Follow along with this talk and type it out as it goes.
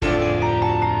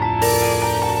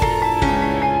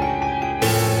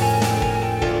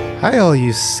Hi, all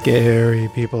you scary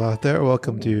people out there.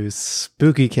 Welcome to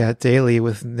Spooky Cat Daily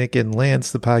with Nick and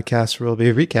Lance, the podcast where we'll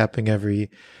be recapping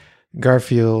every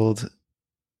Garfield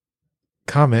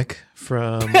comic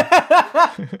from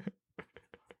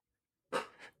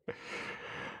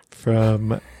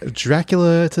from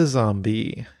Dracula to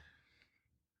Zombie.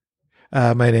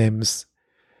 My name's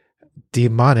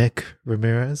Demonic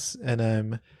Ramirez, and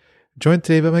I'm joined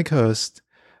today by my co-host,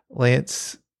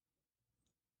 Lance.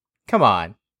 Come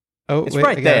on. Oh, it's wait,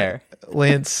 right there.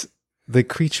 Lance, the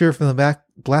creature from the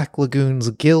Black Lagoon's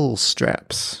gill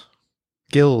straps.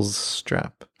 Gills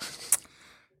strap.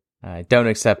 I don't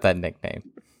accept that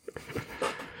nickname.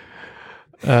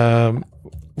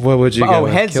 What would you go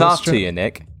with? Heads Kill off strap? to you,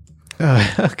 Nick.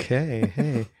 Okay,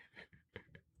 hey.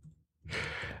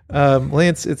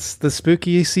 Lance, it's the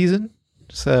spooky season.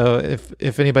 So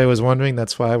if anybody was wondering,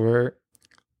 that's why we're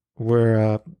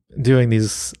doing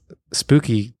these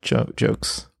spooky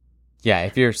jokes. Yeah,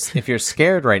 if you're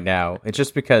scared right now, it's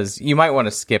just because you might want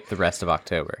to skip the rest of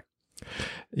October.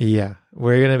 Yeah,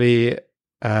 we're gonna be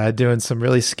doing some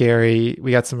really scary. We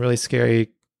got some really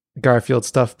scary Garfield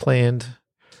stuff planned.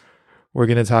 We're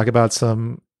gonna talk about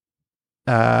some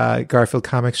Garfield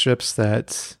comic strips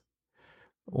that,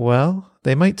 well,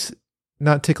 they might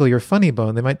not tickle your funny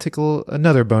bone. They might tickle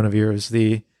another bone of yours.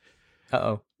 The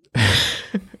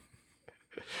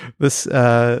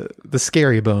the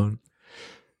scary bone.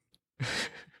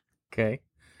 Okay.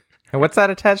 And what's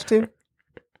that attached to?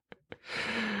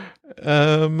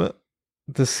 The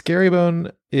scary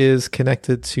bone is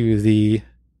connected to the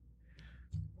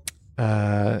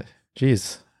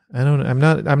geez. I'm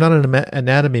not an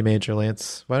anatomy major,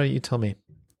 Lance. Why don't you tell me?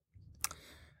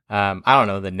 I don't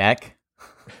know, the neck.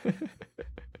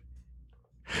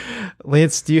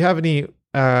 Lance, do you have any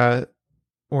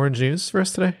orange news for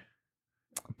us today?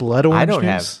 Blood orange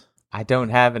news? I don't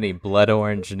have any blood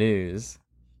orange news.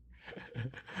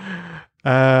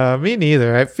 Me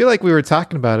neither. I feel like we were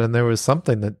talking about it and there was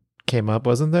something that came up,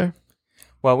 wasn't there?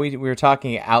 Well, we were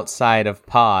talking outside of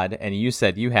pod, and you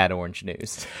said you had orange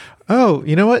news. Oh,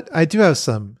 you know what? I do have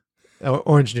some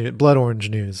orange news, blood orange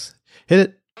news. Hit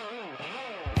it.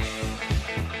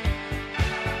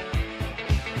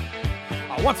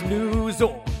 What's news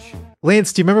orange?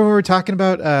 Lance, do you remember when we were talking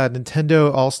about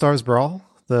Nintendo All-Stars Brawl?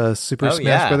 The Super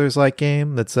Smash Brothers-like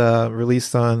game that's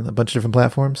released on a bunch of different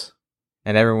platforms?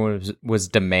 And everyone was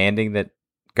demanding that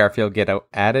Garfield get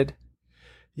added?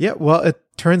 Yeah, well, it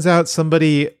turns out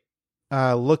somebody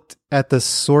looked at the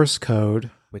source code.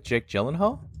 With Jake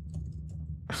Gyllenhaal?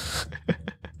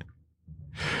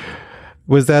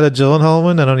 Was that a Gyllenhaal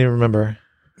one? I don't even remember.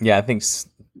 Yeah, I think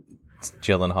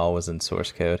Gyllenhaal was in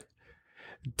source code.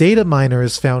 Data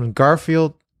miners found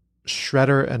Garfield,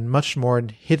 Shredder, and much more in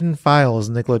hidden files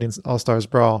in Nickelodeon's All-Stars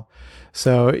Brawl.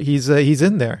 So he's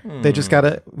in there. You just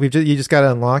gotta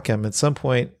unlock him. At some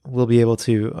point, we'll be able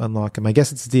to unlock him. I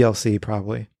guess it's DLC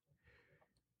probably.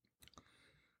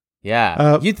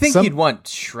 Yeah, you'd think you'd want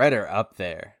Shredder up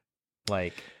there,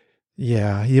 like.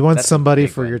 Yeah, you want somebody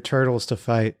for your turtles to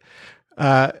fight.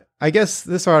 I guess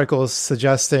this article is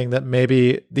suggesting that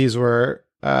maybe these were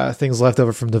things left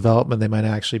over from development. They might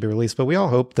actually be released, but we all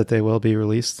hope that they will be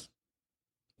released.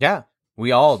 Yeah,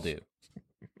 we all do.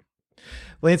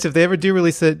 Lance, if they ever do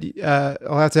release it,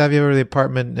 I'll have to have you over to the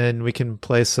apartment and we can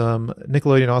play some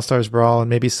Nickelodeon All-Stars Brawl and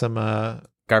maybe some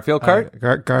Garfield Kart?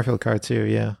 Garfield Kart too,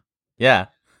 yeah. Yeah,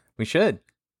 we should.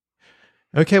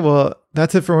 Okay, well,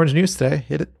 that's it for Orange News today.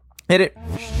 Hit it. Hit it.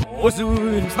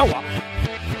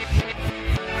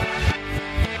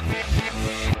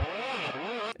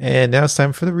 And now it's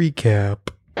time for the recap.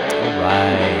 All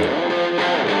right.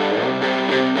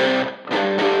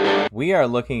 We are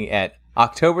looking at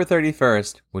October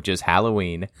 31st, which is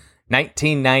Halloween,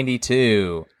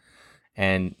 1992.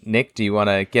 And Nick, do you want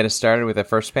to get us started with the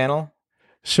first panel?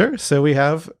 Sure. So we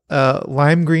have a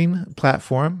lime green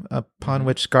platform upon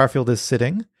which Garfield is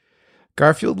sitting.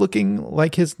 Garfield looking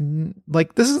like this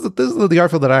is the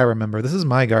Garfield that I remember. This is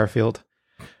my Garfield.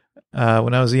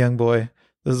 When I was a young boy,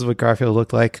 this is what Garfield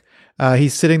looked like.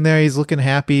 He's sitting there. He's looking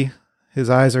happy. His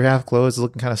eyes are half closed,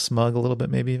 looking kind of smug a little bit,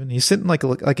 maybe even. He's sitting like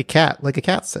a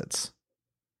cat sits.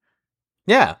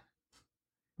 Yeah.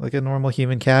 Like a normal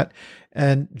human cat.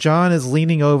 And John is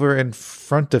leaning over in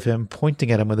front of him, pointing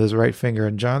at him with his right finger.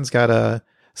 And John's got a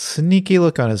sneaky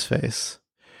look on his face.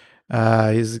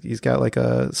 He's got like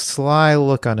a sly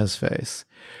look on his face.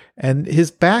 And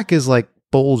his back is like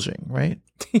bulging, right?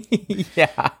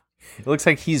 Yeah. It looks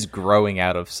like he's growing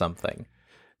out of something.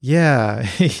 Yeah.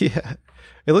 Yeah.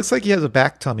 It looks like he has a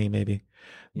back tummy, maybe.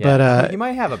 Yeah, but he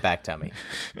might have a back tummy.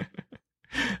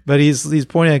 But he's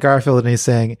pointing at Garfield and he's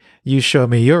saying, "You show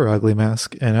me your ugly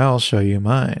mask, and I'll show you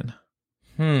mine."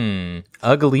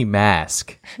 Ugly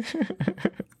mask.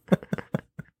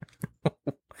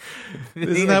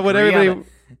 Isn't that what everybody?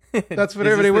 That's what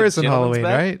everybody wears on Halloween,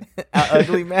 right?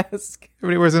 Ugly mask.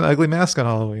 Everybody wears an ugly mask on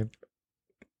Halloween.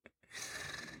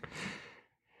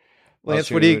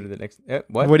 Lance, what are you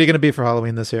going to be for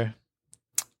Halloween this year?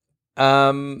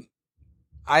 Probably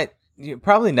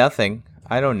nothing.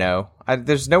 I don't know.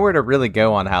 There's nowhere to really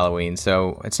go on Halloween,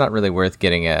 so it's not really worth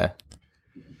getting a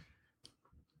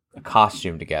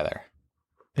costume together.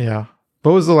 Yeah.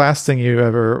 What was the last thing you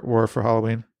ever wore for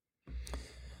Halloween?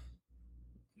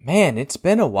 Man, it's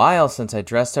been a while since I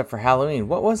dressed up for Halloween.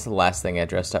 What was the last thing I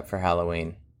dressed up for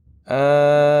Halloween?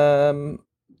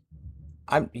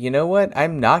 You know what?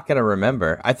 I'm not going to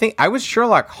remember. I think I was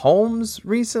Sherlock Holmes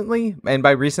recently. And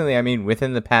by recently, I mean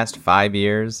within the past 5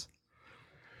 years.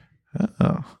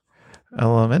 Oh,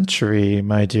 elementary,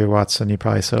 my dear Watson. You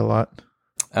probably said a lot.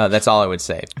 That's all I would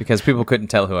say because people couldn't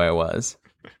tell who I was.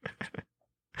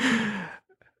 Okay,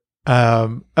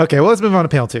 well, let's move on to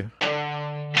panel 2.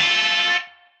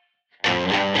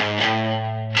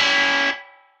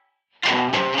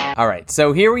 All right,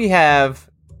 so here we have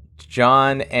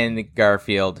John and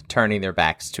Garfield turning their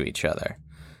backs to each other.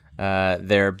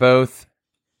 They're both,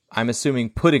 I'm assuming,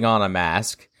 putting on a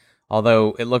mask,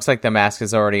 although it looks like the mask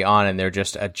is already on and they're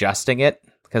just adjusting it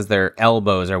because their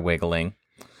elbows are wiggling.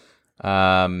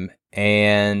 And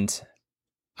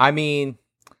I mean,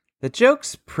 the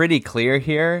joke's pretty clear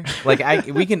here. Like,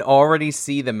 we can already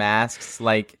see the masks.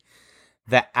 Like,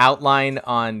 the outline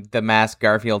on the mask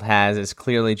Garfield has is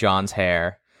clearly John's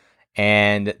hair.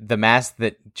 And the mask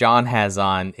that John has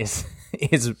on is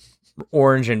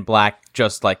orange and black,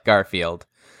 just like Garfield.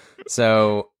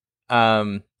 So,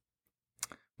 well,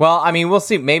 I mean, we'll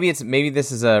see. Maybe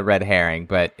this is a red herring,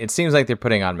 but it seems like they're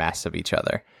putting on masks of each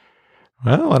other.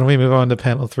 Well, why don't we move on to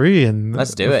panel 3 and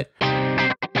let's do it.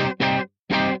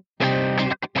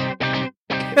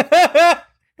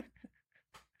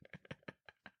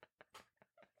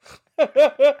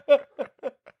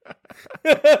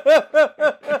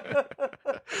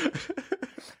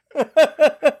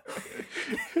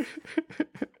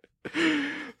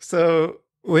 So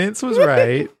Lance was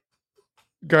right.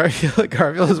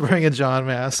 Garfield is wearing a John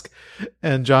mask,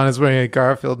 and John is wearing a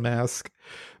Garfield mask.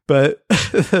 But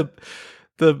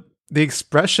the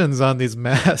expressions on these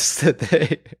masks that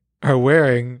they are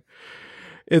wearing,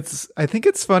 I think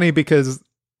it's funny because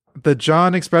the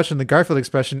John expression, the Garfield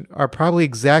expression are probably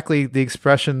exactly the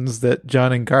expressions that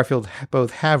John and Garfield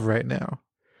both have right now.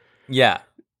 Yeah,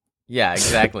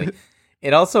 exactly.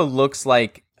 It also looks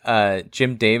like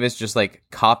Jim Davis just like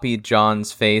copied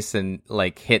John's face and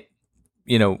like hit,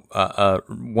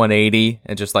 180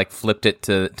 and just like flipped it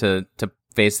to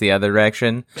face the other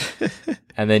direction,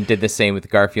 and then did the same with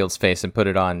Garfield's face and put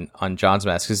it on John's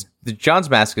mask because John's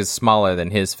mask is smaller than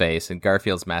his face and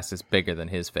Garfield's mask is bigger than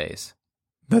his face.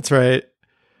 That's right.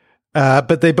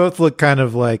 But they both look kind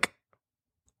of like,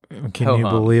 can you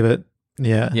believe it?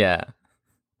 Yeah. Yeah.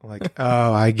 Like,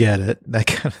 oh, I get it. That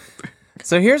kind of.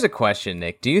 So here's a question,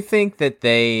 Nick. Do you think that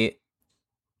they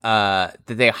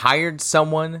hired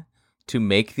someone to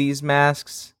make these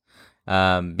masks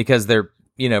because they're,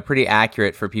 pretty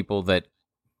accurate for people that,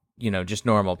 just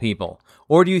normal people?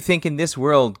 Or do you think in this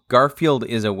world, Garfield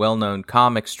is a well-known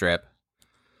comic strip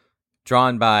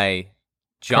drawn by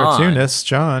John? Cartoonist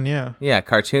John, yeah. Yeah,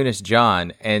 cartoonist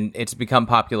John, and it's become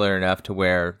popular enough to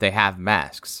where they have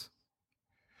masks.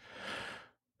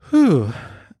 Whew.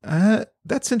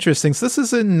 That's interesting. So this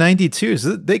is in 92.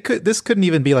 So this couldn't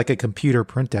even be like a computer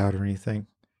printout or anything.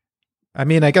 I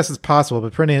guess it's possible,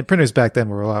 but printers back then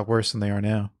were a lot worse than they are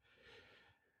now.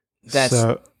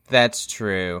 That's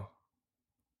true.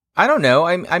 I don't know.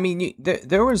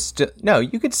 There was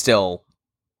you could still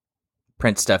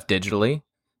print stuff digitally.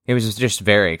 It was just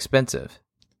very expensive.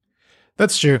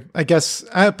 That's true. I guess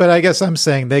I'm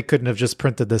saying they couldn't have just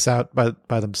printed this out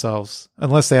by themselves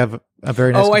unless they have a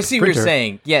very nice. Oh, I see printer. What you're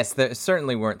saying. Yes, there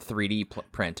certainly weren't 3D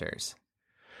printers.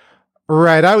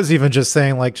 Right. I was even just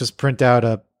saying like just print out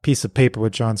a piece of paper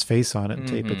with John's face on it and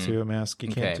tape it to a mask. You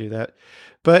can't do that.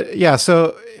 But yeah,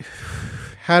 so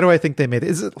how do I think they made it?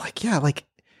 Is it like,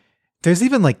 there's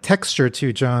even like texture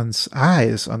to John's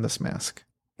eyes on this mask.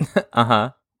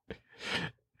 Uh-huh.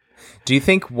 Do you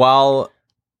think while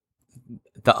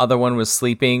the other one was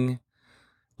sleeping,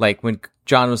 like when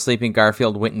John was sleeping,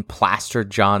 Garfield went and plastered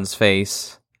John's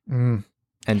face and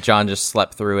John just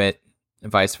slept through it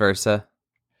and vice versa?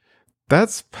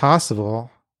 That's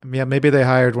possible. Yeah, maybe they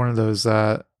hired one of those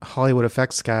Hollywood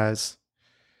effects guys.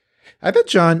 I bet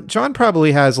John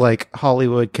probably has like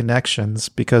Hollywood connections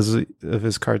because of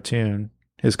his cartoon,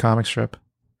 his comic strip.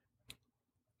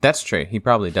 That's true. He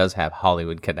probably does have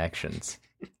Hollywood connections.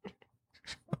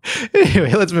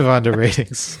 Anyway, let's move on to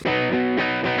ratings.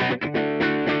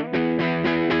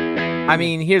 I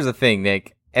mean, here's the thing,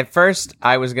 Nick. At first,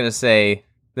 I was going to say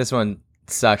this one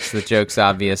sucks. The joke's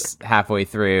obvious halfway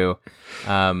through.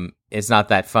 It's not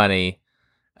that funny.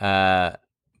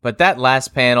 But that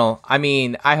last panel, I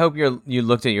mean, I hope you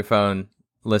looked at your phone,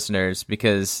 listeners,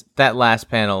 because that last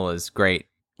panel is great.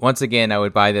 Once again, I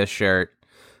would buy this shirt.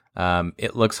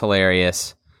 It looks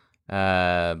hilarious.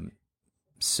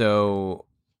 So,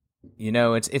 you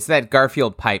know, it's that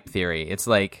Garfield pipe theory. It's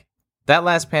like that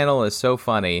last panel is so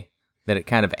funny that it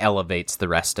kind of elevates the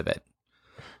rest of it.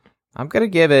 I'm gonna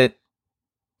give it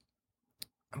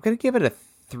a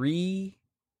 3.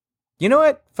 You know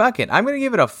what? Fuck it. I'm gonna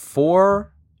give it a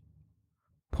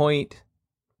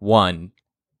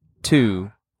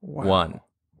 4.121. Wow.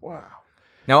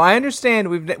 Now I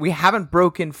understand we haven't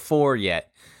broken 4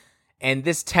 yet, and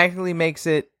this technically makes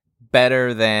it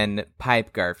better than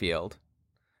Pipe Garfield.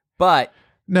 But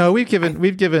no, we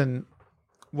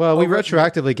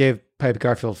retroactively gave Pipe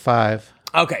Garfield 5.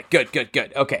 Okay, good.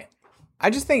 Okay. I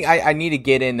just think I need to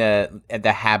get in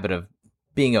the habit of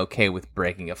being okay with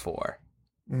breaking a 4.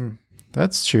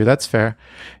 That's true. That's fair.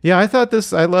 Yeah, I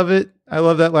love it. I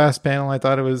love that last panel. I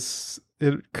thought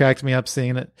it cracked me up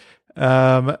seeing it.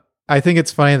 I think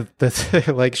it's funny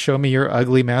that like, show me your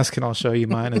ugly mask and I'll show you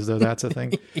mine, as though that's a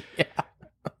thing. Yeah.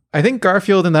 I think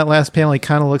Garfield in that last panel, he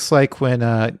kind of looks like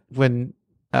when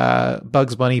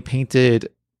Bugs Bunny painted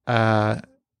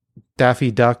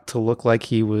Daffy Duck to look like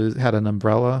he had an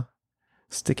umbrella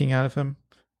sticking out of him.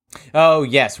 Oh,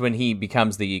 yes, when he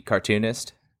becomes the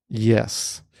cartoonist.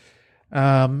 Yes.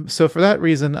 So for that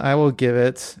reason, I will give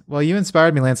it, well, you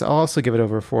inspired me, Lance. I'll also give it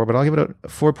over 4, but I'll give it a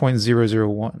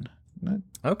 4.001.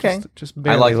 Okay. Just I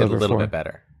barely liked it a over little 4. bit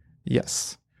better.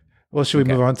 Yes. Well, should we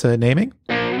move on to naming?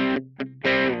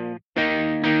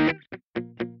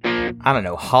 I don't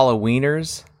know,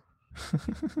 Halloweeners?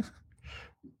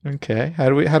 Okay. How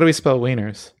do we spell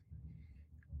wieners?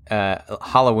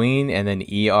 Halloween and then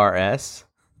ERS.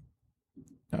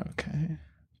 Okay.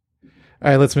 All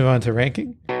right, let's move on to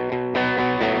ranking.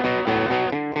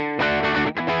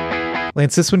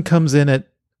 Lance, this one comes in at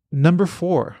number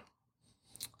 4.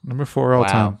 Number 4 all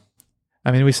time.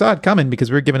 I mean, we saw it coming because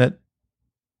we were giving it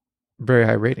very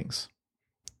high ratings.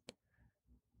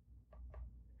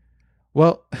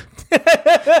 Well,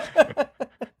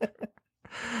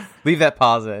 leave that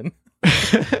pause in.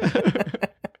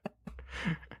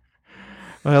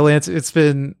 Well, Lance, it's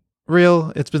been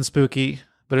real. It's been spooky,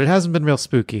 but it hasn't been real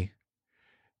spooky.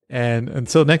 And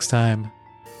until next time,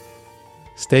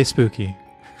 stay spooky.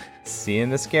 See you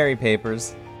in the scary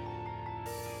papers.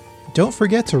 Don't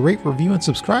forget to rate, review, and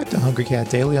subscribe to Hungry Cat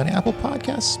Daily on Apple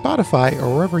Podcasts, Spotify,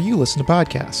 or wherever you listen to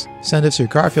podcasts. Send us your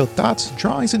Garfield thoughts,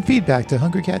 drawings, and feedback to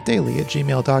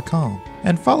hungrycatdaily@gmail.com.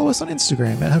 And follow us on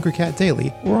Instagram at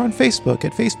hungrycatdaily or on Facebook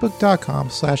at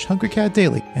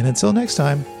facebook.com/hungrycatdaily. And until next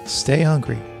time, stay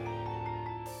hungry.